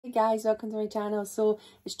Hey guys, welcome to my channel. So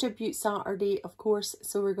it's Tribute Saturday, of course,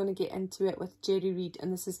 so we're going to get into it with Jerry Reed,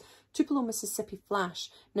 and this is Tupelo, Mississippi Flash.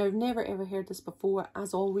 Now I've never ever heard this before,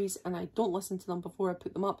 as always, and I don't listen to them before I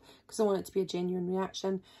put them up because I want it to be a genuine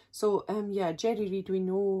reaction. So yeah, Jerry Reed we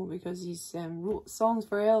know because he's wrote songs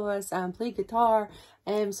for Elvis and played guitar,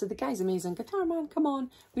 so the guy's amazing. Guitar man, come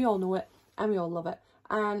on, we all know it and we all love it.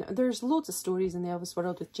 And there's loads of stories in the Elvis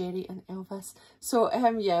world with Jerry and Elvis. So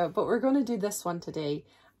yeah, but we're going to do this one today.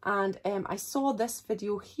 And I saw this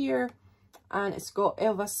video here, and it's got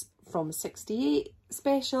Elvis from '68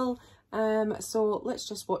 special. So let's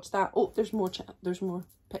just watch that. Oh, there's more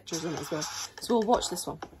pictures in it as well. So we'll watch this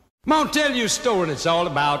one. I'm gonna tell you a story, and it's all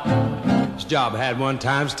about this job I had one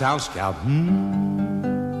time as town scout.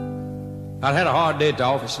 I had a hard day at the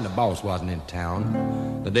office, and the boss wasn't in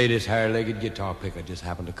town. The day this hairy-legged guitar picker just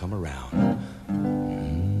happened to come around.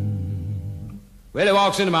 Well, he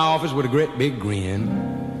walks into my office with a great big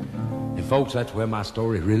grin. And folks, that's where my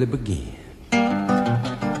story really began.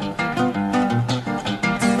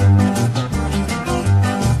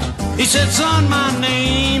 He said, son, my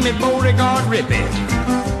name is Beauregard Rippey.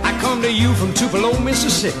 I come to you from Tupelo,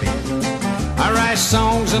 Mississippi. I write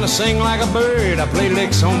songs and I sing like a bird. I play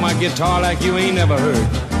licks on my guitar like you ain't never heard.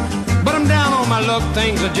 But I'm down on my luck,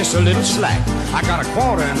 things are just a little slack. I got a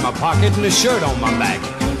quarter in my pocket and a shirt on my back.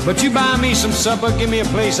 But you buy me some supper, give me a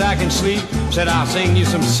place I can sleep. Said I'll sing you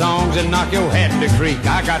some songs and knock your head in the creek.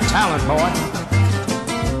 I got talent, boy.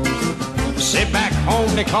 Sit back home,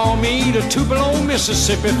 they call me the Tupelo,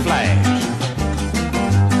 Mississippi Flash.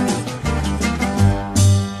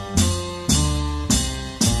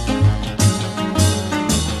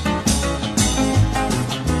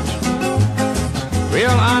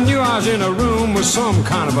 Well, I knew I was in a room with some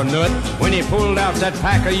kind of a nut when he pulled out that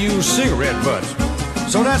pack of used cigarette butts.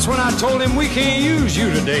 So that's when I told him we can't use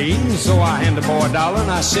you today. So I handed the boy $1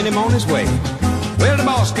 and I sent him on his way. Well, the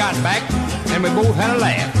boss got back and we both had a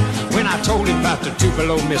laugh when I told him about the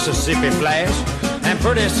Tupelo, Mississippi Flash. And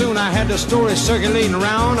pretty soon I had the story circulating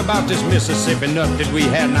around about this Mississippi nut that we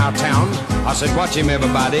had in our town. I said, watch him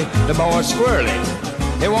everybody, the boy's squirrely.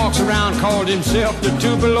 He walks around, called himself the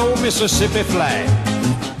Tupelo, Mississippi Flash.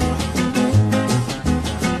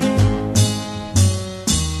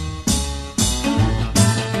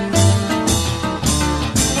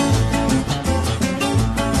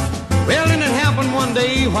 One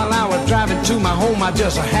day while I was driving to my home, I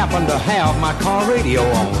just happened to have my car radio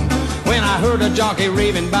on. When I heard a jockey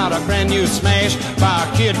raving about a brand new smash by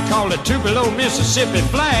a kid called the Tupelo, Mississippi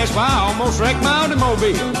Flash, well, I almost wrecked my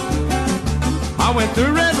automobile. I went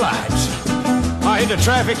through red lights. I hit a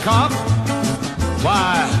traffic cop.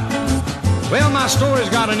 Why, well, my story's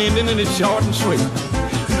got an ending and it's short and sweet.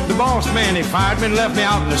 The boss man, he fired me and left me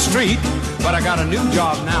out in the street. But I got a new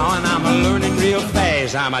job now and I'm learning real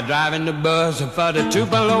fast. I'm driving the bus for the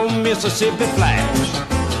Tupelo, Mississippi Flash.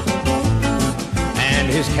 And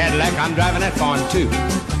his Cadillac, I'm driving that for him too.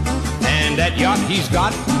 And that yacht he's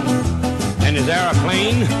got, and his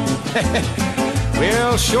airplane.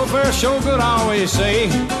 Well, chauffeur, so good, I always say.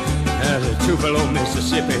 The Tupelo,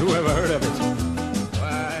 Mississippi, whoever heard of it?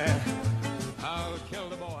 Why, I'll kill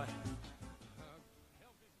the boy.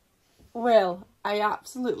 Well, I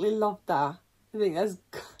absolutely love that. I think that's,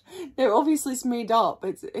 now obviously it's made up.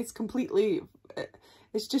 It's completely,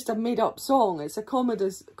 it's just a made up song. It's a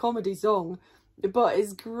comedy song, but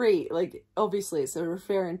it's great. Like, obviously it's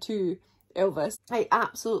referring to Elvis. I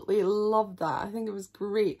absolutely love that. I think it was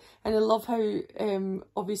great. And I love how,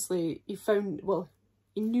 obviously he found, well,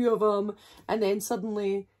 he knew of him, and then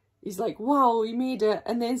suddenly he's like, wow, he made it.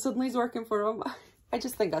 And then suddenly he's working for him. I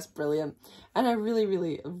just think that's brilliant. And I really,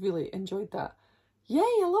 really, really enjoyed that. Yay,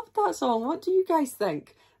 I loved that song. What do you guys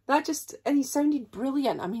think? That just, and he sounded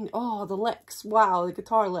brilliant. I mean, oh, the licks. Wow, the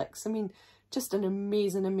guitar licks. I mean, just an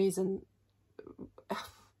amazing, amazing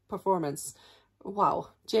performance.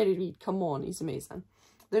 Wow, Jerry Reed, come on, he's amazing.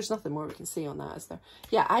 There's nothing more we can say on that, is there?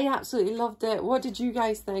 Yeah, I absolutely loved it. What did you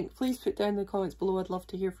guys think? Please put down in the comments below. I'd love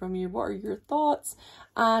to hear from you. What are your thoughts?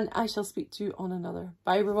 And I shall speak to you on another.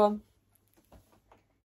 Bye, everyone.